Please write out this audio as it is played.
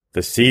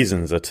The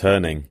seasons are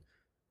turning.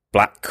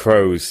 Black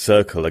crows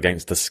circle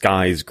against the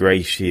sky's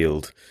grey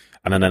shield,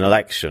 and an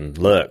election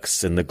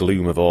lurks in the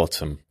gloom of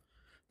autumn.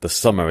 The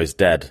summer is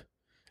dead,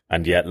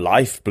 and yet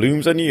life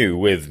blooms anew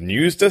with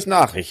News des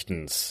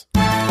Nachrichtens.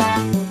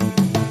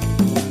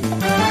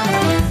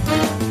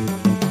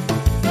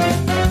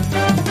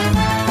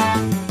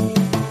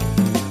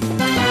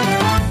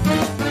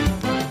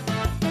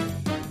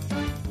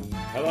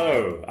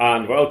 Hello,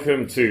 and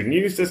welcome to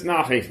News des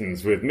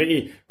Nachrichtens with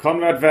me,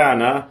 Konrad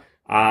Werner,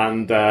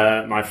 and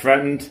my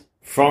friend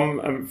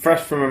from fresh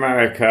from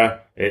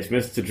America, it's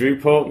Mr. Drew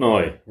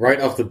Portnoy.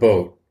 Right off the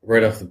boat.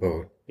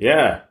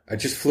 Yeah. I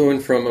just flew in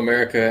from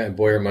America, and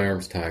boy, are my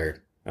arms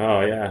tired.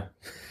 Oh, yeah.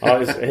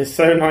 Oh, it's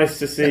so nice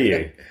to see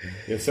you.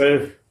 It's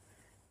the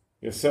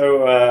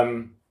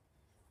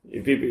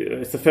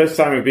first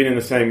time we've been in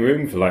the same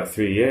room for like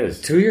 3 years.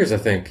 2 years, I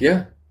think,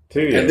 yeah.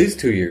 2 years? At least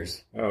 2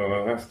 years. Oh,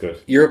 well, that's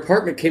good. Your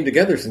apartment came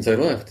together since I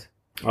left.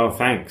 Oh,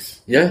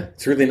 thanks. Yeah,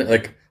 it's really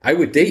like, I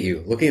would date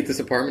you. Looking at this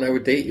apartment, I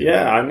would date you.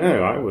 Yeah, I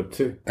know, I would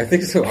too. I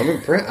think so. I'm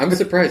impressed. I'm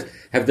surprised.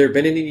 Have there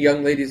been any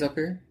young ladies up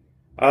here?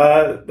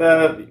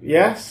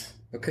 Yes.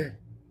 Okay.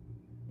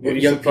 Well,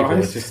 young people.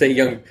 Let's just say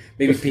young,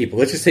 maybe people.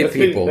 Let's just say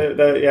people.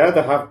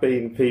 There have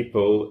been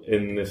people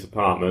in this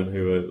apartment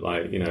who are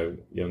like,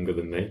 younger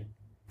than me.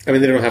 I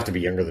mean, they don't have to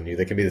be younger than you.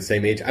 They can be the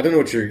same age. I don't know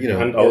what you're,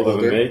 and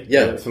older than me.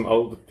 Yeah. Some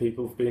older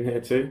people have been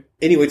here too.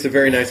 Anyway, it's a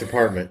very nice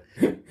apartment.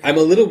 I'm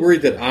a little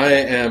worried that I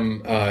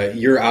am,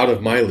 you're out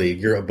of my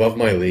league. You're above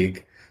my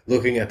league,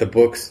 looking at the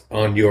books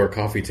on your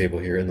coffee table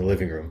here in the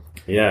living room.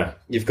 Yeah.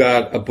 You've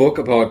got a book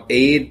about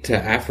aid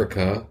to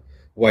Africa,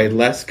 why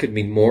less could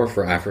mean more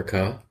for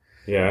Africa.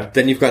 Yeah.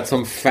 Then you've got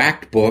some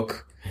fact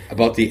book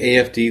about the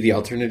AfD, the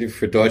Alternative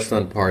for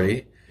Deutschland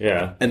Party.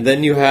 Yeah. And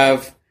then you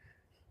have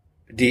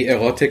Die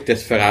Erotik des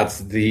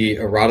Verrats, the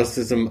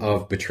eroticism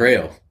of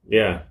betrayal.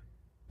 Yeah.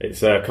 It's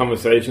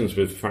Conversations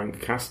with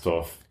Frank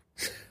Castorf.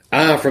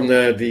 From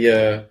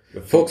the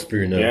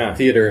Volksbühne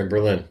theater in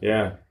Berlin.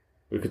 Yeah.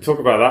 We could talk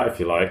about that if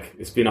you like.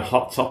 It's been a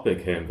hot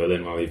topic here in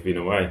Berlin while you've been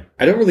away.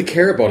 I don't really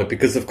care about it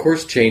because, of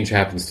course, change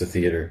happens to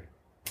theater.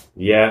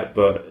 Yeah,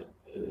 but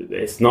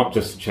it's not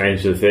just a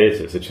change to the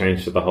theatre, it's a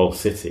change to the whole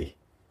city.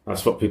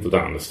 That's what people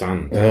don't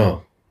understand.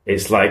 Oh.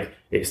 It's like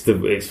it's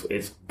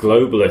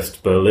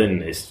globalist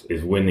Berlin is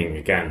winning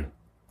again.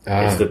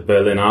 It's the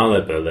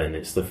Berlinale Berlin.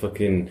 It's the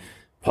fucking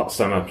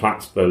Potsdamer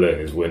Platz Berlin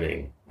is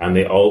winning, and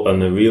the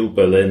real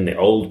Berlin, the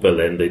old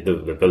Berlin,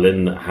 the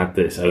Berlin that had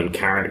its own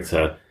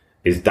character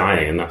is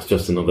dying, and that's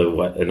just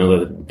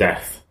another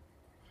death.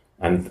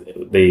 And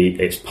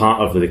it's part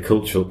of the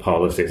cultural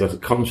policy. It's a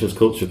conscious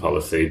culture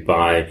policy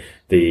by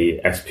the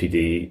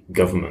SPD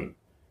government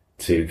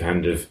to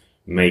kind of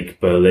make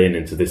Berlin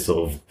into this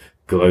sort of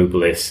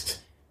globalist,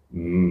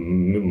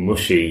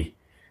 mushy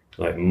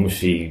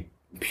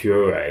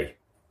puree.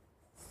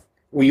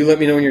 Will you let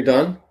me know when you're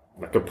done?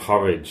 Like a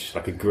porridge,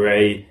 like a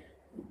grey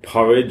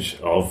porridge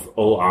of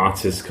all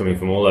artists coming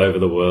from all over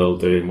the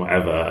world doing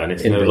whatever, and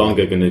it's no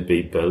longer going to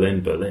be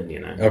Berlin,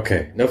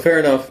 Okay, no, fair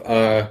enough.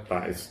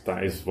 That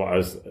is what I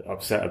was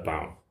upset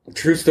about.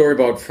 True story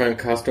about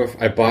Frank Castorf.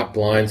 I bought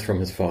blinds from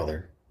his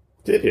father.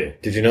 Did you?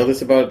 Did you know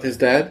this about his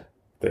dad?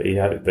 That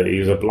he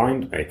was a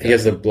blind maker. He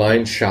has a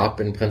blind shop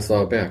in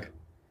Prenzlauer Berg.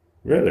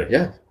 Really?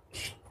 Yeah.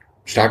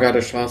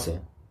 Stargarder Straße.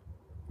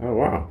 Oh,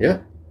 wow. Yeah.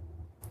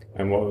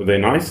 And what were they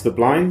nice, the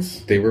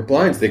blinds? They were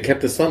blinds. They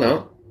kept the sun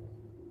out.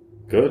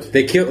 Good.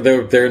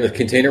 They're in the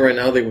container right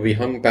now. They will be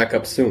hung back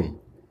up soon.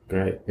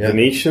 Great. Yeah.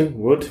 Venetian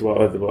wood?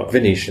 What?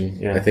 Venetian.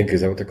 Yeah. I think,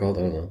 is that what they're called?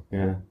 I don't know.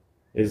 Yeah.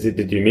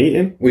 Did you meet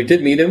him? We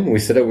did meet him. We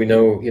said, we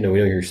know who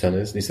your son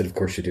is. And he said, of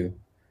course you do.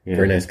 Yeah.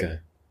 Very nice guy.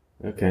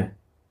 Okay.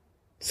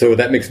 So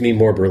that makes me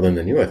more Berlin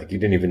than you. I think you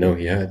didn't even know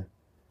he had.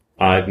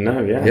 I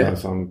know, yeah. Yeah.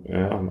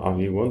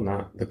 You won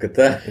that. Look at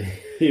that.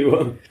 You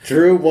won.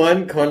 Drew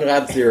 1,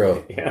 Konrad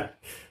 0. Yeah.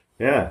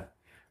 Yeah.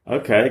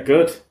 Okay,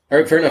 good. All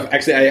right, fair enough.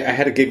 Actually, I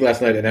had a gig last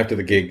night, and after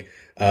the gig,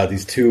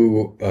 these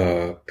two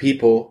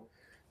people,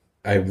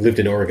 I lived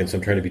in Oregon, so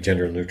I'm trying to be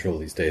gender neutral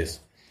these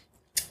days.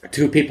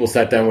 Two people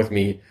sat down with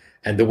me,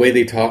 and the way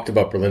they talked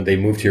about Berlin, they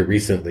moved here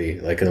recently,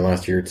 like in the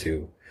last year or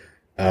two.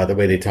 The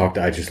way they talked,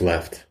 I just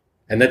left.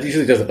 And that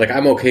usually doesn't, like,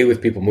 I'm okay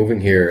with people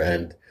moving here,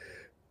 and,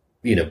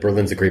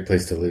 Berlin's a great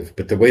place to live.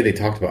 But the way they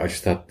talked about it, I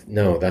just thought,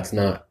 no, that's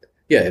not,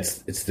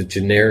 it's the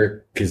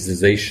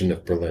genericization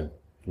of Berlin.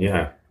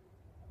 Yeah.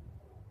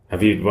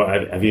 Have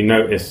you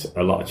noticed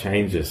a lot of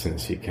changes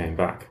since you came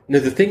back? No,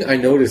 the thing I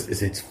noticed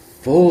is it's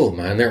full,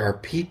 man. There are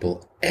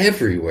people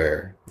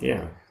everywhere.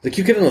 Yeah. Like,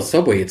 you get on the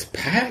subway, it's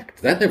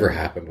packed. That never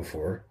happened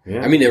before.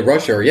 Yeah. I mean, in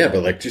rush hour,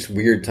 but like just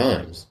weird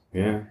times.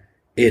 Yeah.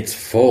 It's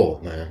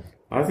full, man.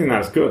 I think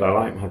that's good. I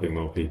like having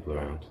more people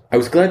around. I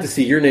was glad to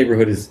see your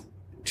neighborhood is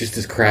just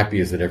as crappy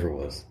as it ever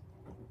was.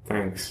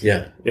 Thanks.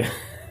 Yeah. Yeah.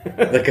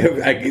 Like,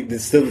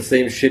 it's still the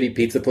same shitty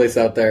pizza place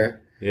out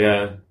there.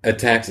 Yeah.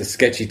 A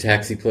sketchy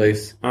taxi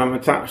place. I'm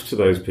attached to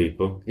those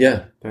people.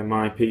 Yeah. They're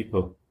my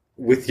people.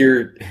 With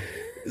your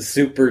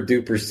super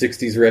duper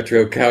 60s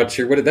retro couch,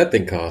 or what did that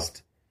thing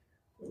cost?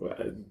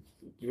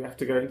 you have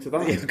to go into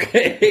that?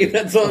 Okay,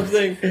 that's all I'm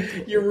saying.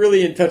 You're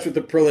really in touch with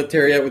the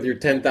proletariat with your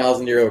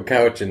 10,000-euro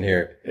couch in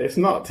here. It's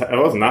not. It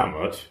wasn't that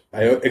much.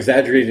 I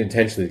exaggerated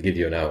intentionally to give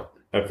you an out.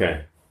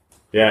 Okay.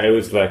 Yeah, it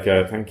was like,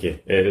 thank you.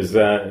 It was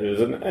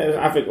an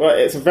average. Well,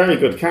 it's a very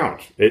good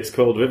couch. It's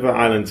called River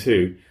Island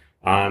 2,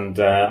 and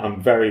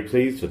I'm very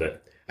pleased with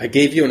it. I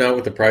gave you an out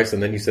with the price,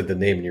 and then you said the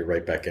name, and you're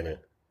right back in it.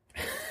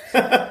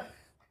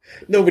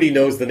 Nobody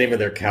knows the name of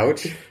their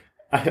couch.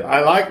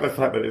 I like the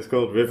fact that it's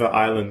called River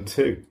Island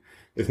 2.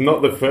 It's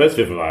not the first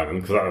River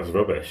Island, because that was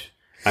rubbish.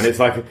 And it's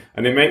like,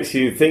 and it makes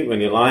you think when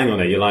you're lying on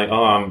it, you're like,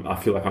 oh, I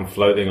feel like I'm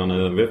floating on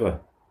a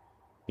river.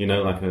 You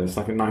know, it's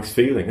like a nice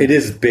feeling. It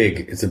is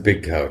big. It's a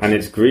big couch, and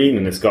it's green,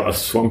 and it's got a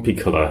swampy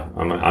color.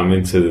 I'm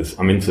into this.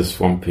 I'm into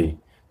swampy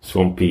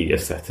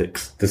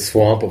aesthetics. The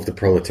swamp of the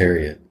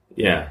proletariat.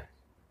 Yeah.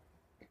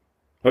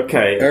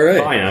 Okay. All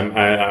right. Fine.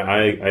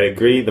 I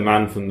agree. The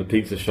man from the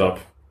pizza shop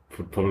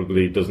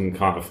probably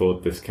can't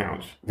afford this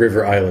couch.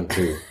 River Island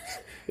 2.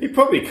 He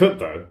probably could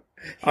though.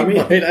 I mean,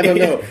 I don't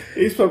know.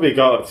 He's probably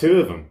got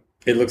 2 of them.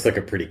 It looks like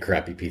a pretty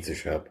crappy pizza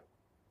shop.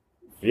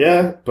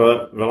 Yeah,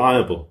 but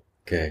reliable.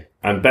 Okay.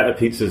 And better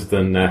pizzas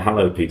than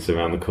Hallow Pizza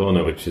around the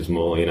corner, which is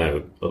more, what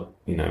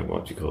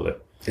do you call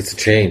it? It's a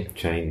chain.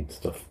 Chain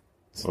stuff.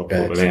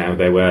 Chain.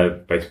 They wear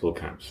baseball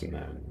caps and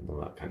all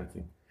that kind of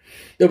thing.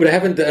 No, but I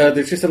haven't.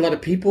 There's just a lot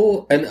of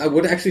people, and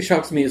what actually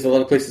shocks me is a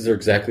lot of places are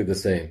exactly the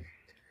same.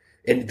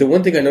 And the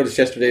one thing I noticed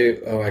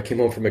yesterday, I came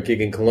home from a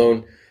gig in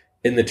Cologne.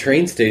 In the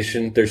train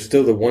station, there's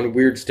still the one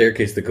weird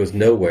staircase that goes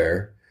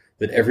nowhere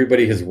that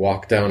everybody has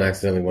walked down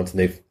accidentally once, and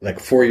they've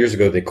 4 years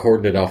ago they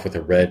cordoned it off with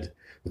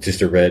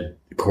just a red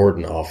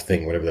cordon off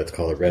thing, whatever that's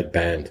called, a red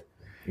band.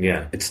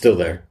 Yeah. It's still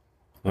there.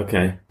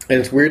 Okay. And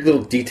it's weird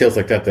little details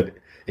like that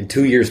in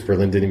 2 years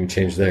Berlin didn't even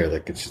change there.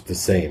 Like, it's just the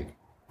same.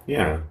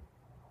 Yeah.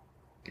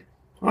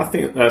 I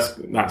think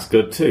that's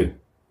good too.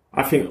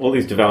 I think all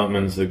these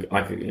developments are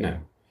I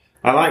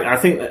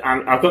think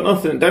I've got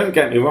nothing, don't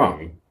get me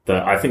wrong,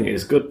 that I think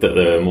it's good that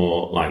there are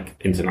more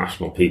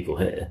international people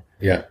here.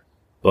 Yeah.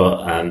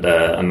 But, and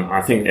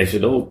I think they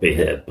should all be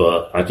here,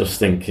 but I just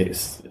think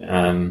it's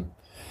a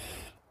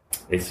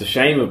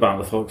shame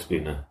about the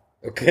Volksbühne.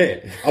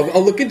 Okay,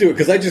 I'll look into it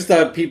because I just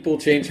thought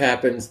change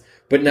happens.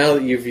 But now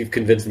that you've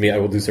convinced me, I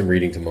will do some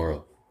reading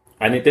tomorrow.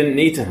 And it didn't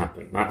need to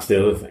happen. That's the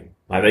other thing.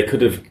 They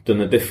could have done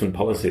a different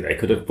policy. They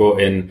could have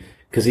brought in,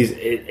 because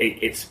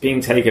it's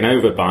being taken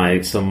over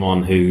by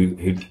someone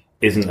who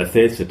isn't a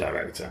theatre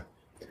director.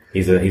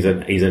 He's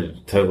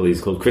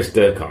called Chris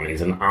Durkon.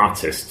 He's an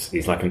artist.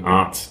 He's like an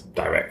art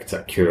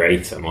director,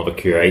 curator, more of a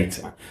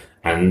curator,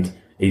 and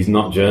he's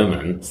not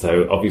German,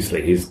 so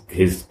obviously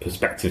his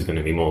perspective is going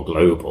to be more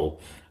global,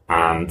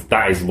 and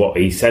that is what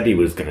he said he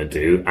was going to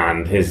do.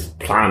 And his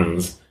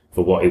plans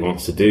for what he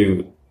wants to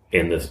do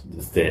in the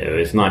theatre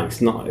it's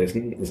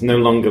no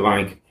longer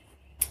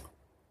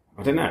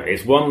I don't know.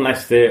 It's one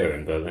less theatre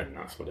in Berlin.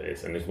 That's what it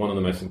is, and it's one of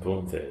the most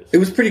important theatres. It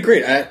was pretty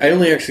great. I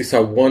only actually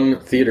saw one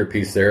theatre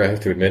piece there. I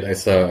have to admit, I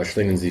saw a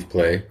Schlingensief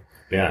play.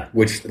 Yeah,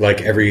 which, like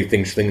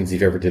everything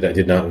Schlingensief ever did, I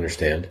did not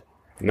understand.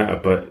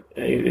 No, but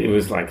it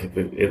was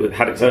it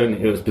had its own.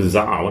 It was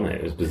bizarre, wasn't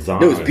it? It was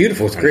bizarre. No, it was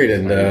beautiful. It's great,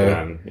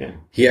 and yeah.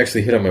 He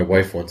actually hit on my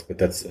wife once, but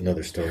that's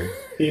another story.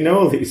 You know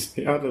all these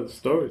other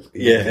stories.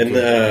 Yeah, and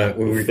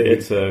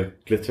theatre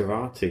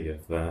glitterati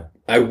of.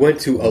 I went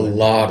to a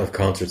lot of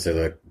concerts there,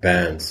 like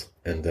bands,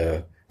 and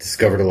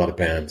discovered a lot of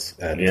bands.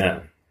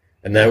 Yeah,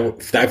 and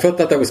I felt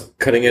that was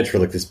cutting edge for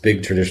this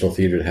big traditional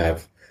theatre to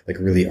have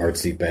really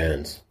artsy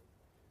bands.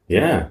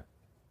 Yeah,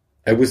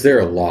 I was there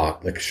a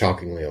lot,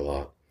 shockingly a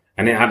lot.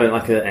 And it had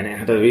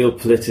a real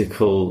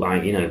political,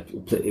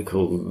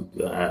 political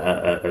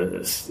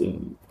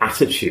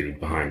attitude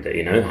behind it.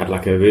 It had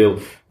a real,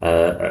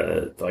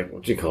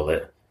 what do you call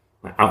it?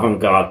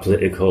 Avant-garde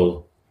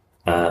political,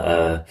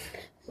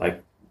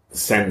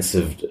 sense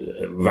of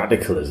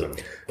radicalism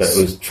that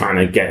was trying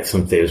to get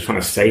something. It was trying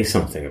to say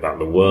something about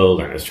the world,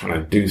 and it was trying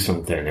to do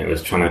something. It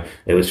was trying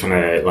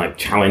to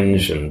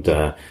challenge and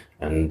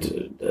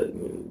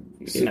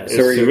it's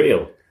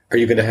surreal. Are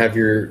you going to have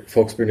your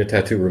Volksbühne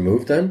tattoo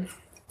removed then?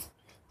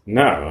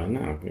 No, I'm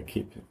going to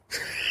keep it.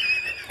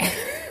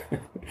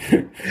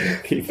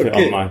 Keep it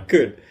on my...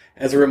 Good.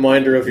 As a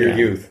reminder of your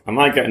youth. I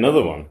might get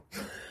another one.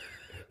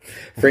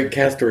 Frank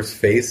Castor's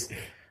face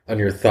on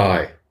your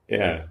thigh.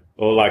 Yeah.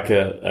 Or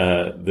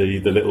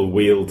the little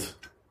wheel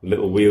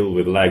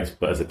with legs,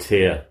 but as a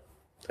tear.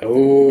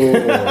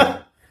 Oh.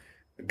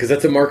 Because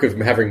that's a mark of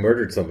having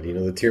murdered somebody.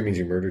 The tear means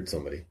you murdered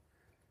somebody.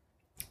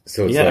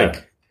 So it's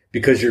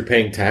because you're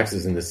paying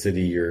taxes in the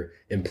city, you're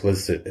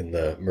implicit in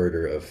the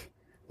murder of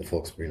the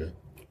Volksbühne.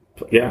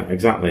 Yeah,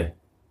 exactly.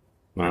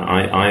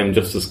 I am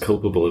just as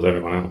culpable as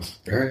everyone else.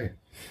 All right.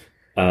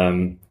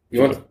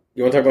 You want to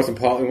talk about some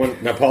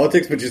not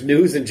politics, but just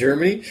news in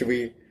Germany? Should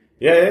we?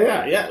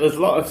 Yeah. There's a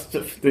lot of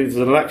stuff. There's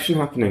an election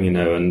happening,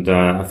 and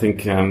I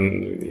think. How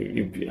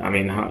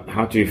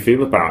do you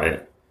feel about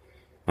it?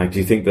 Do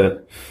you think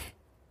that?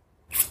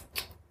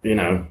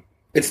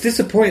 It's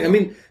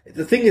disappointing.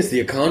 The thing is,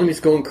 the economy's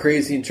going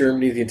crazy in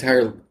Germany. The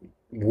entire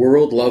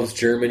world loves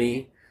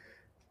Germany.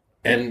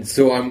 And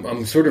so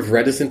I'm sort of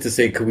reticent to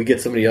say, could we get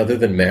somebody other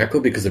than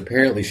Merkel? Because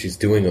apparently she's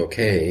doing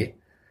okay.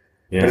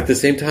 Yeah. But at the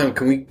same time,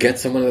 can we get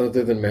someone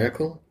other than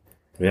Merkel?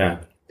 Yeah.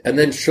 And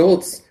then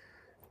Scholz,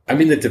 I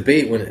mean, the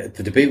debate with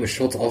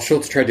Scholz, all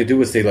Scholz tried to do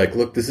was say, like,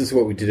 look, this is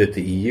what we did at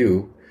the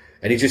EU.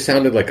 And he just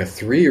sounded like a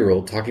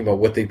 3-year-old talking about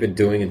what they've been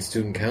doing in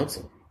student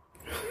council.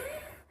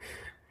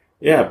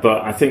 Yeah,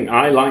 but I think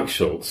I like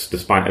Scholz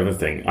despite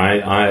everything.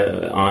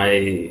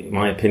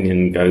 My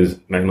opinion goes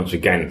very much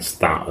against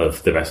that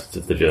of the rest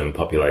of the German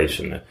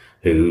population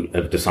who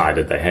have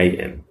decided they hate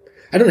him.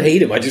 I don't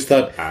hate him. I just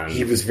thought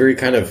he was very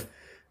kind of...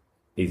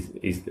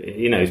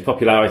 His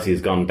popularity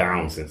has gone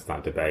down since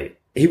that debate.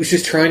 He was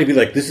just trying to be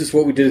like, this is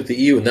what we did at the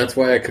EU, and that's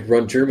why I could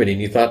run Germany.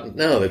 And you thought,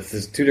 no,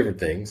 there's two different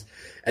things.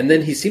 And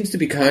then he seems to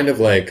be kind of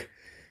like...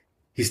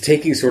 He's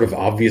taking sort of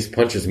obvious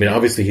punches. I mean,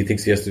 obviously he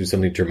thinks he has to do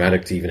something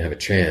dramatic to even have a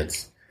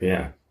chance.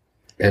 Yeah.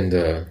 And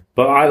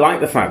but I like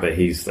the fact that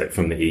he's like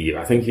from the EU.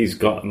 I think he's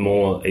got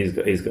more.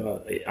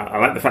 I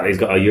like the fact that he's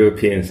got a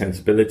European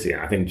sensibility,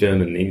 and I think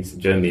Germany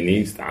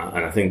needs that.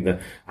 And I think that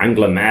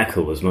Angela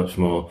Merkel was much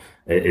more.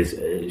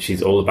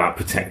 She's all about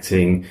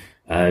protecting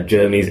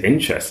Germany's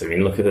interests. I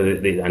mean, look at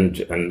and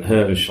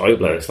her and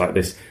Schäuble. It's like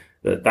this.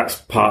 That's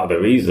part of the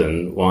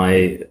reason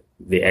why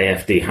the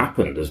AfD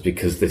happened, is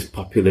because this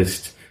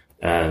populist.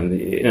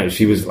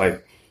 She was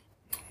like.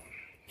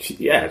 She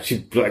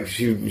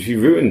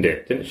ruined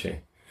it, didn't she?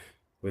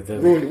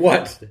 Ruined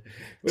what?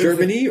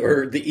 Germany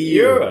or the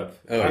EU? Europe.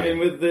 Oh, I mean,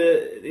 with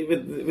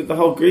the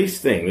whole Greece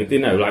thing,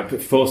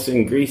 with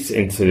forcing Greece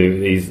into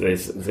these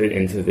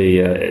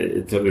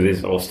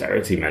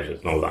austerity measures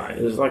and all that.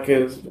 It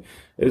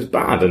was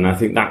bad, and I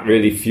think that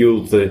really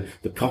fueled the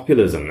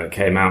populism that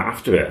came out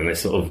after it, and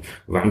this sort of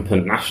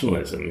rampant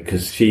nationalism,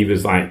 because she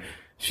was like.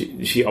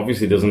 She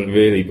obviously doesn't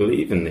really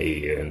believe in the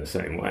EU in the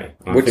same way.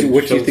 What do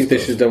you think they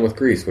should have done with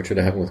Greece? What should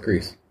have happened with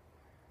Greece?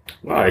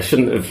 Well, it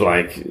shouldn't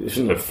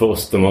have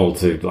forced them all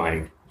to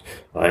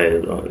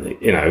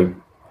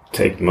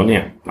take money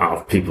out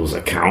of people's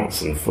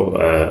accounts and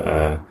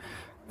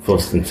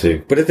force them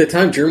to. But at the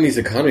time, Germany's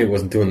economy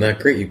wasn't doing that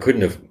great.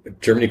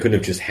 Germany couldn't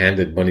have just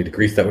handed money to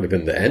Greece. That would have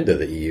been the end of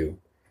the EU.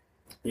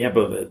 Yeah,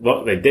 but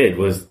what they did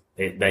was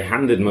they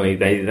handed money.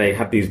 They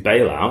had these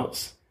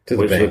bailouts to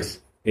the banks.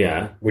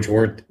 Yeah. Which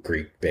weren't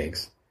Greek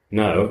banks.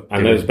 No,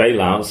 and those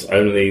bailouts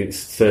only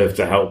served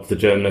to help the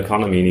German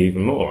economy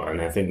even more.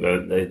 And I think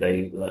that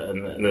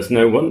and there's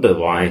no wonder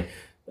why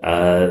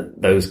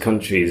those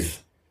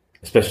countries,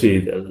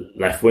 especially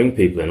left-wing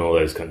people in all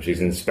those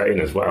countries, in Spain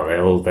as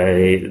well,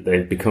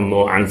 they've become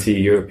more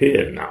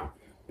anti-European now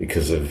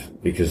because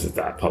of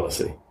that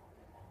policy.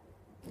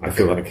 I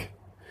feel like.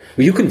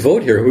 Well, you can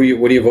vote here.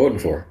 What are you voting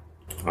for?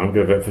 I'm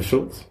going to vote for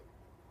Scholz.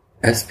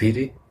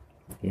 SPD?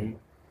 Yeah.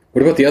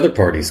 What about the other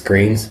parties?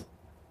 Greens?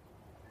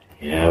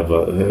 Yeah,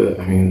 but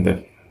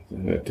they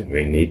don't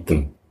really need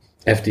them.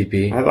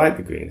 FDP? I like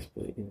the Greens,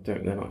 but they're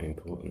not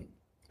important.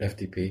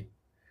 FDP?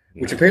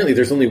 No. Which apparently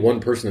there's only one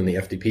person in the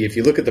FDP. If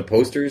you look at the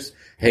posters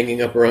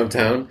hanging up around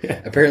town,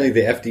 apparently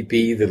the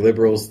FDP, the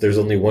Liberals, there's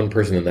only one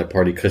person in that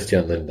party,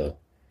 Christian Lindner.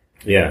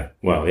 Yeah,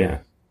 well,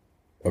 yeah.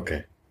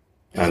 Okay.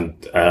 And,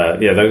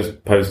 those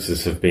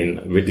posters have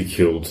been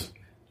ridiculed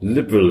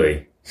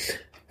liberally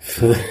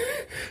for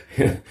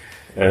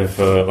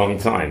a long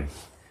time,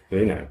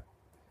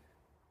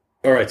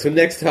 All right, so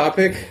next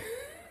topic.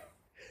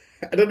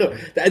 I don't know.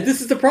 This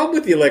is the problem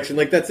with the election.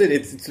 Like, that's it.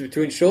 It's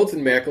between Scholz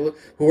and Merkel,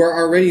 who are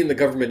already in the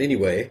government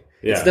anyway.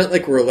 Yeah. It's not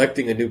like we're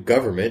electing a new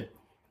government.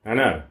 I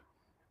know.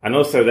 And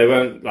also, they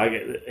won't,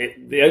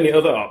 the only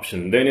other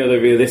option, the only other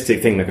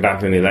realistic thing that could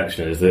happen in the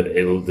election is that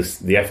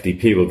the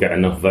FDP will get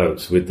enough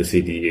votes with the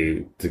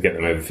CDU to get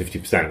them over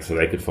 50% so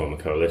they could form a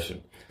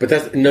coalition.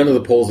 But none of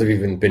the polls have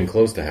even been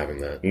close to having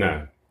that.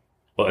 No.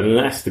 Well,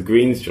 unless the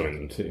Greens join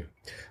them too.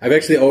 I've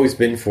actually always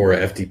been for a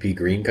FDP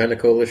Green kind of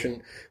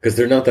coalition because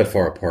they're not that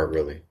far apart,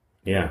 really.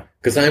 Yeah.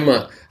 Because I'm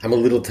a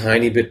little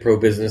tiny bit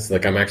pro-business.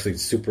 Like, I'm actually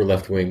super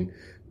left-wing,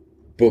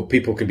 but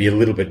people can be a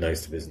little bit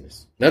nice to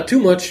business. Not too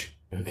much,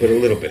 but a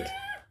little bit.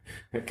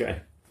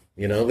 Okay.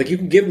 You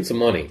can give them some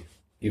money.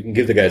 You can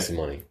give the guys some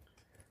money.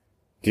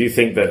 Do you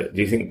think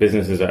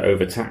businesses are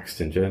overtaxed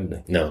in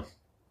Germany? No.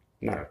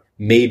 No.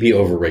 Maybe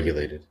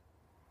overregulated.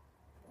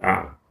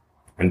 Ah.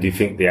 And do you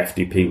think the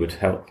FDP would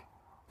help?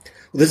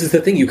 Well, this is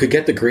the thing. You could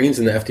get the Greens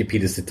and the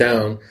FDP to sit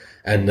down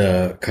and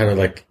kind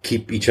of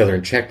keep each other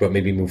in check, but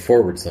maybe move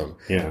forward some.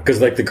 Yeah. Because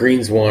the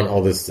Greens want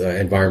all this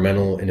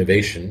environmental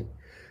innovation,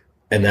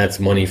 and that's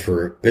money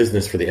for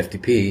business for the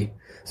FDP.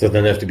 So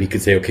then the FDP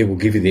could say, okay, we'll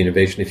give you the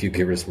innovation if you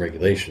give us some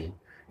regulation,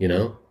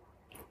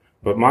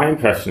 But my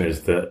impression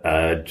is that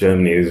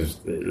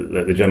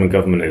the German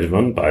government is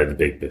run by the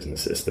big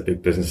businesses. The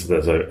big businesses,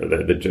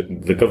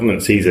 the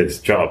government sees its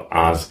job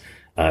as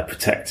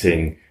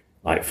protecting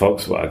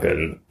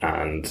Volkswagen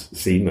and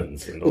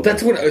Siemens. And well,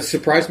 that's what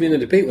surprised me in the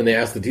debate when they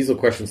asked the diesel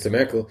questions to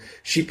Merkel.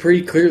 She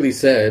pretty clearly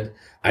said,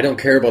 I don't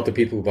care about the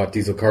people who bought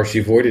diesel cars. She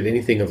avoided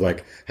anything of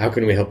how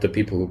can we help the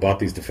people who bought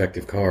these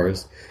defective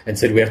cars, and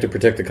said we have to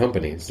protect the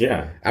companies.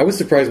 Yeah. I was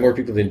surprised more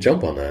people didn't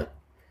jump on that.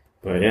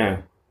 But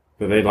yeah.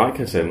 But they like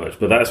her so much.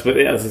 But that is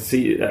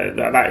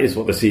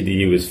what the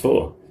CDU is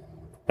for.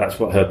 That's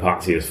what her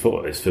party is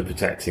for. Is for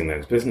protecting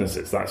those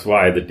businesses. That's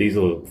why the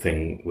diesel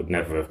thing would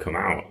never have come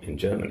out in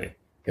Germany.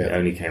 Yeah. It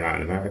only came out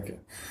in America.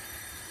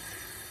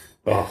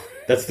 Oh,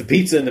 that's the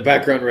pizza in the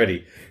background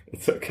ready.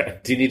 It's okay.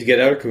 Do you need to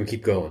get out or can we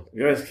keep going?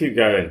 Let's keep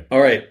going.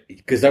 All right,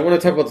 because I want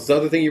to talk about this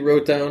other thing you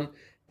wrote down,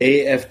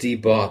 AFD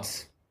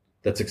bots.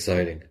 That's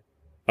exciting.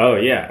 Oh,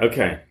 yeah,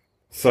 okay.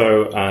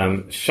 So,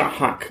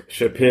 Shahak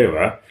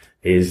Shapira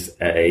is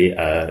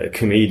a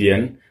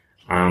comedian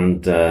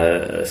and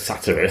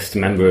satirist,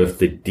 member of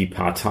the Die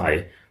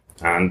Partei,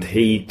 and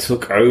he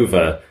took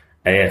over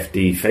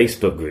AFD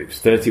Facebook groups,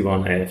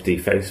 31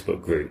 AFD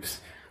Facebook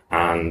groups,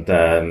 and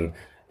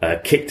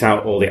kicked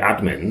out all the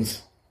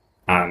admins.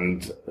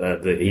 And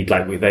they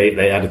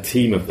had a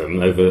team of them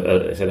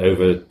over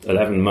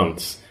 11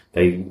 months.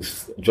 They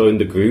joined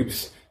the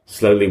groups,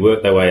 slowly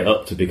worked their way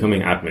up to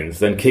becoming admins,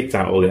 then kicked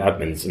out all the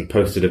admins and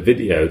posted a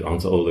video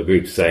onto all the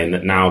groups saying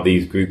that now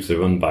these groups are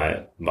run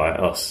by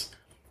us.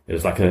 It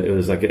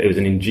was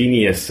an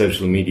ingenious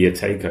social media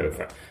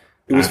takeover.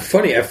 It was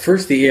funny. At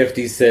first, the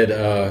AFD said,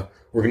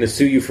 "We're going to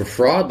sue you for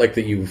fraud, like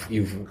that you've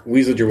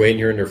weaseled your way in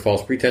here under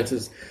false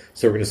pretenses.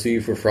 So we're going to sue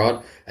you for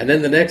fraud." And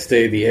then the next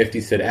day, the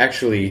AFD said,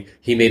 "Actually,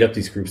 he made up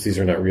these groups. These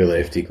are not real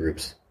AFD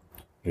groups."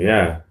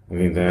 Yeah, I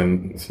mean,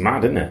 it's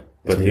mad, isn't it?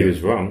 But he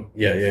was wrong.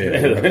 Yeah.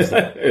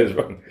 He was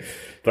wrong.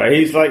 But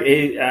I thought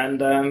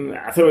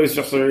it was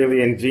just a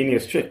really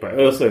ingenious trick. But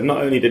also,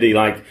 not only did he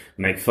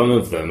make fun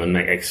of them and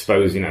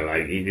expose, he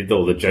did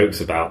all the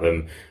jokes about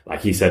them. Like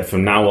he said,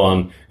 from now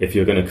on, if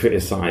you're going to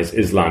criticize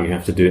Islam, you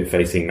have to do it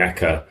facing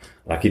Mecca.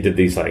 Like he did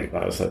these, that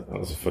was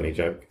a funny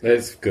joke.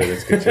 That's good.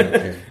 That's a good joke.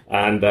 Yeah.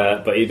 And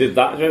but he did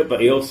that joke. But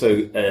he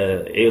also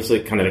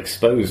kind of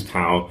exposed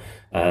how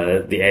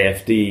the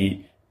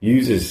AFD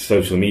uses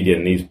social media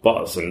and these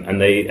bots, and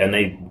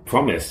they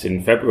promised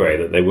in February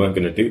that they weren't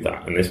going to do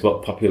that. And it's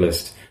what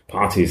populist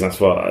parties. That's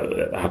what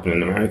happened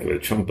in America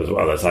with Trump as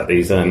well. There's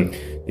these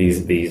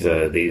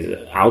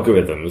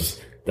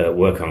algorithms that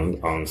work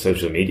on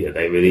social media.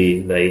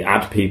 They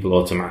add people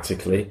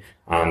automatically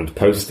and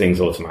post things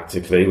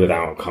automatically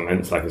without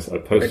comments. Like I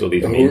post all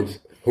these memes.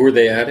 Who are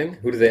they adding?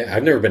 Who do they?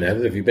 I've never been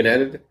added. Have you been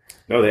added?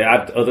 No, they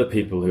add other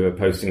people who are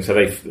posting. So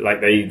they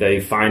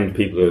find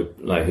people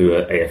who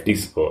are AFD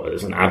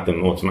supporters and add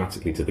them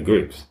automatically to the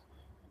groups.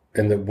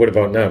 And what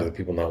about now? Do the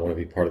people not want to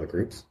be part of the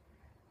groups?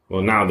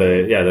 Well, now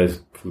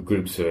those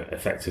groups are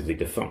effectively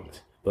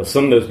defunct. But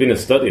there's been a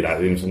study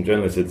that even some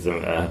journalists did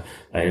an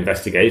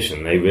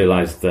investigation. They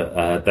realised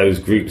that those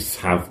groups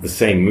have the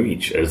same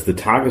reach as the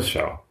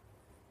Tagesschau.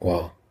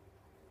 Wow.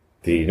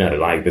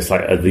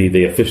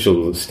 The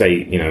official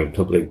state,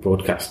 public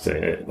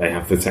broadcaster, they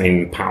have the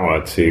same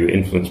power to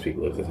influence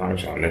people as the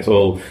Tagesschau, and it's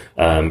all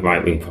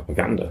right-wing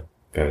propaganda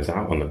goes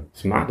out on them.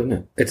 It's mad, isn't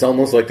it? It's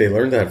almost like they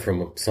learned that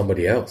from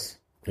somebody else.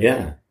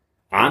 Yeah.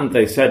 And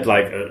they said,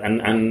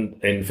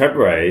 and in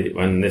February,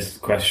 when this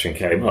question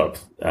came up,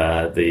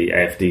 the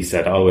AFD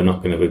said, we're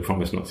not going to, we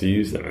promise not to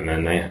use them. And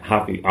then they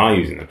are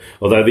using them.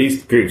 Although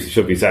these groups, it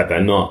should be said,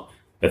 they're not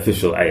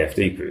official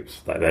AFD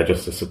groups. They're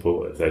just the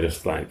supporters. They're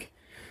just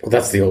well,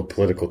 that's the old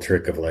political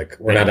trick of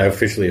we're not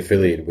officially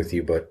affiliated with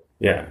you, but...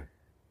 Yeah.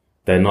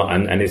 They're not,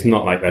 and it's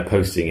not like they're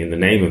posting in the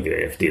name of the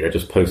AFD. They're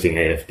just posting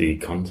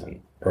AFD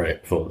content. Right.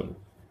 For them,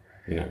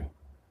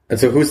 And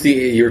so who's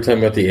you were talking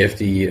about the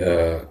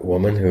AFD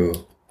woman who...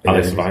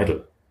 Alice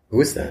Weidel. Who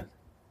is that?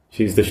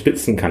 She's the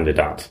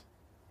Spitzenkandidat.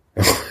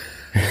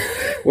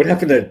 What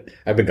happened to...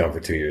 I've been gone for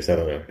 2 years, I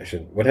don't know.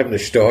 What happened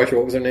to Storch?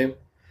 What was her name?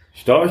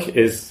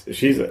 Storch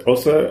she's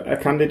also a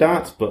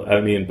candidate, but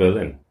only in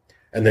Berlin.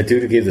 And the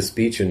dude who gave the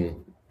speech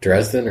in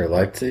Dresden or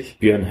Leipzig?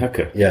 Björn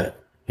Höcke. Yeah.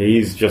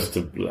 He's just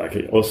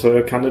also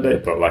a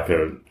candidate, but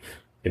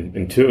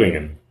in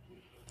Thüringen.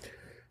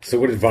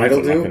 So what did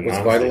Weidel do? What's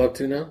Weidel up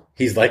to now?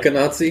 He's like a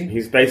Nazi?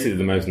 He's basically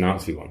the most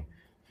Nazi one.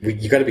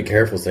 You got to be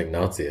careful saying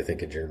Nazi, I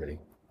think, in Germany.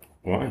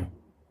 Why?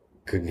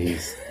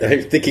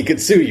 I think he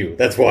could sue you.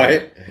 That's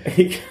why.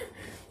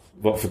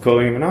 What, for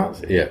calling him a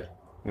Nazi? Yeah.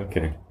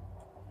 Okay.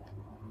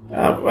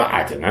 Well,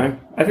 I don't know.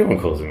 Everyone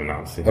calls him a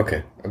Nazi.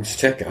 Okay, I'm just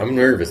checking. I'm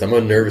nervous. I'm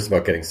nervous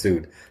about getting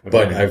sued,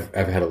 but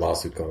I've had a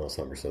lawsuit going all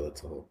summer, so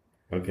that's a whole.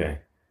 Okay.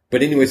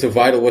 But anyway, so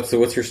Weidel, what's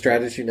your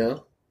strategy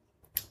now?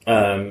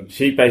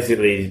 She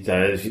basically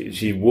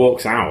she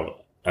walks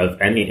out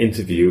of any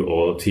interview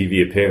or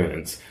TV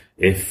appearance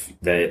if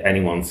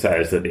anyone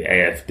says that the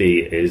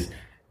AFD is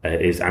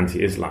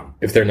anti-Islam.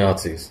 If they're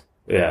Nazis.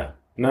 Yeah.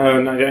 No,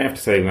 you don't have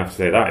to say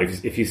that.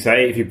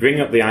 If you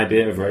bring up the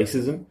idea of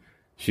racism,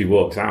 she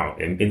walks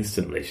out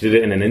instantly. She did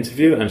it in an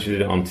interview and she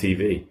did it on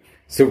TV.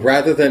 So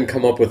rather than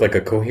come up with a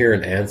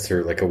coherent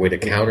answer, a way to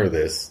counter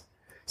this,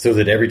 so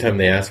that every time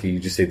they ask you, you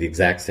just say the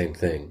exact same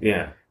thing.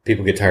 Yeah.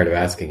 People get tired of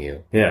asking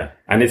you. Yeah.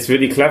 And it's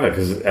really clever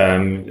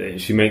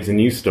because she makes a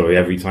news story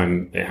every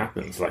time it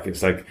happens.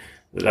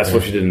 That's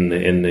what she did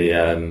in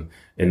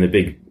the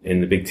big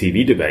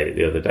TV debate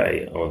the other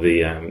day, or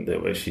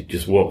where she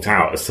just walked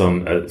out as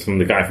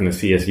the guy from the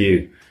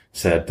CSU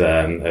said,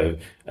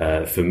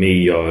 for me,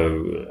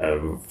 you're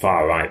a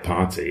far-right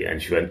party.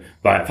 And she went,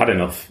 right, I've had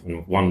enough,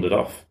 and wandered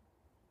off.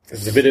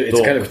 It's sort of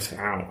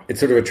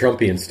a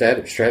Trumpian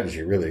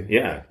strategy, really.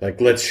 Yeah. Like,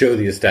 let's show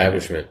the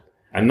establishment.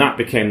 And that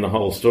became the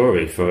whole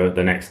story for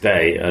the next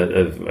day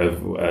of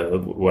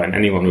when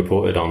anyone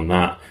reported on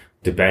that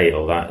debate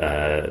or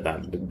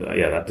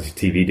that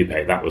TV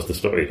debate. That was the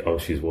story. Oh,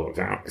 she's walked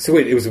out. So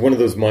wait, it was one of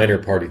those minor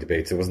party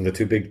debates. It wasn't the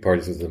two big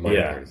parties. It was the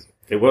minor parties.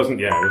 It wasn't.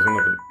 Yeah, it was one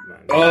of the.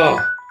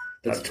 Oh,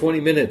 that's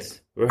 20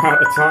 minutes. We're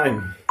out of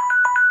time.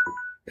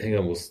 Hang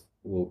on,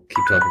 we'll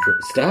keep talking for.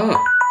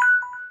 Stop.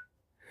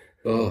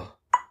 Oh,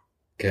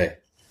 okay.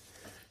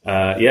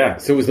 Yeah.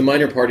 So it was the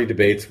minor party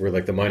debates where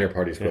like the minor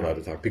parties were allowed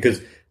to talk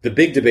because the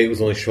big debate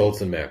was only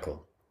Schultz and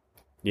Merkel.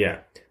 Yeah.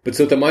 But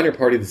so at the minor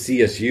party, the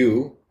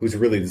CSU, who's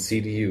really the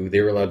CDU,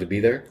 they were allowed to be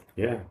there?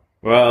 Yeah.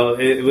 Well,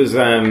 it was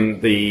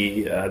I'm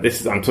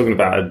talking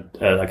about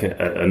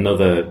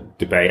another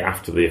debate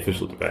after the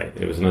official debate.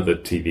 It was another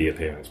TV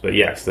appearance. But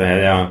yes,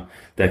 they're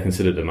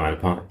considered a minor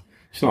party.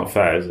 It's not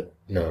fair, is it?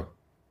 No.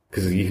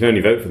 Because you can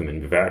only vote for them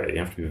in Bavaria. You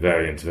have to be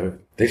Bavarian to vote.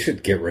 They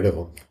should get rid of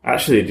them.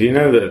 Actually, do you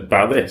know that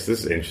about this?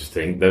 This is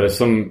interesting. There are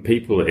some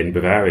people in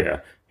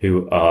Bavaria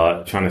who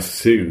are trying to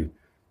sue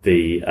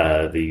the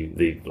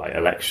like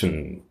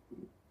election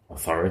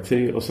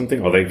authority or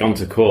something, or they've gone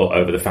to court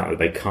over the fact that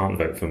they can't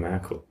vote for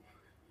Merkel.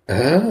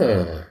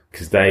 Ah.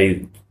 Because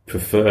they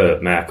prefer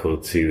Merkel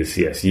to the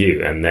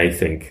CSU, and they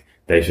think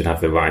they should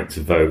have the right to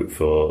vote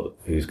for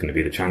who's going to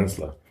be the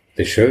chancellor.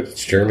 They should.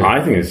 It's Germany.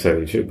 I think it's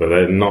so true, but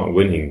they're not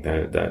winning.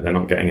 They're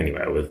not getting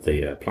anywhere with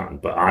the plan.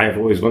 But I've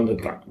always wondered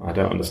that. I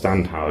don't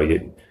understand how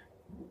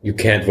you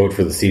can't vote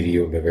for the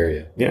CDU in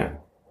Bavaria. Yeah.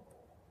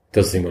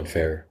 Does seem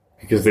unfair.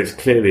 Because it's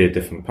clearly a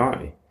different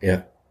party.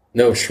 Yeah.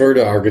 No,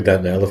 Schröder argued that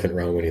in the elephant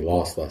round when he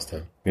lost last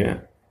time. Yeah.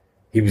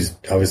 He was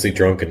obviously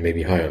drunk and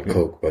maybe high on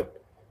coke, but...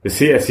 The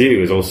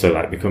CSU is also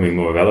like becoming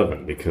more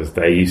relevant because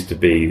they used to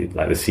be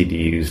like the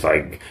CDU's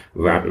like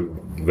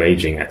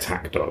raging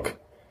attack dog.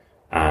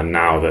 And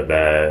now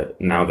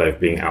they're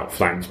being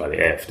outflanked by the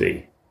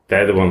AfD.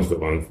 They're the ones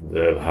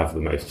that have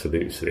the most to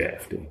lose to the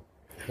AfD.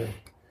 Okay.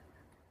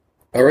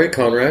 All right,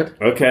 Conrad.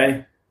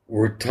 Okay.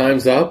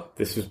 Time's up.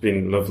 This has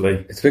been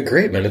lovely. It's been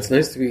great, man. It's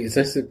nice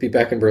to be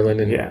back in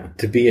Berlin and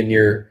to be in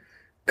your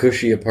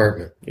cushy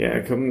apartment. Yeah,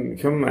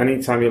 come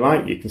anytime you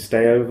like. You can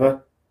stay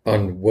over.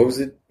 On, what was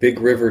it? Big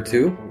River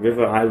 2?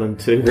 River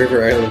Island 2.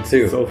 River Island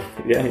 2. So,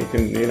 yeah, you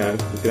can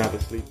have a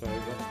sleepover.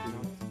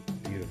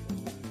 Beautiful.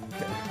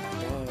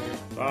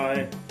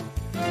 Okay.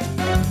 Bye.